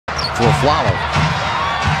for a follow.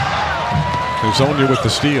 Hazonia with the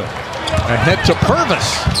steal. Ahead to Purvis.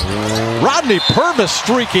 Rodney Purvis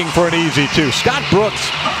streaking for an easy two. Scott Brooks,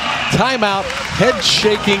 timeout, head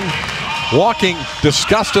shaking, walking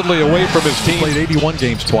disgustedly away from his team. Played 81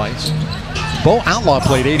 games twice. Bo Outlaw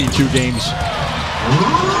played 82 games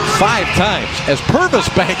 5 times as Purvis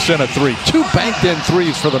banks in a three. 2 banked in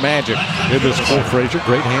threes for the Magic. In this Cole Frazier,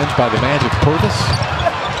 great hands by the Magic. Purvis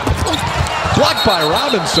blocked by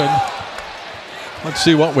Robinson. Let's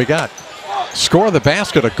see what we got. Score the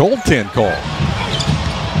basket, a goaltend call.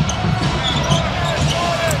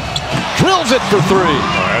 Drills it for 3.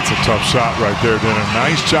 Oh, that's a tough shot right there. Did a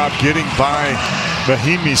nice job getting by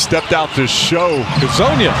Mahimi. Stepped out to show.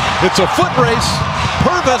 Hazonia, it's a foot race.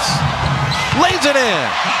 Purvis lays it in.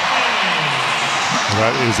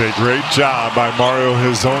 That is a great job by Mario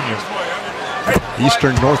Hazonia.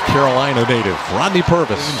 Eastern North Carolina native Rodney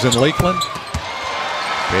Purvis in Lakeland.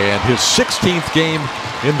 And his 16th game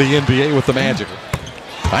in the NBA with the Magic.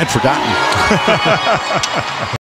 I'd forgotten.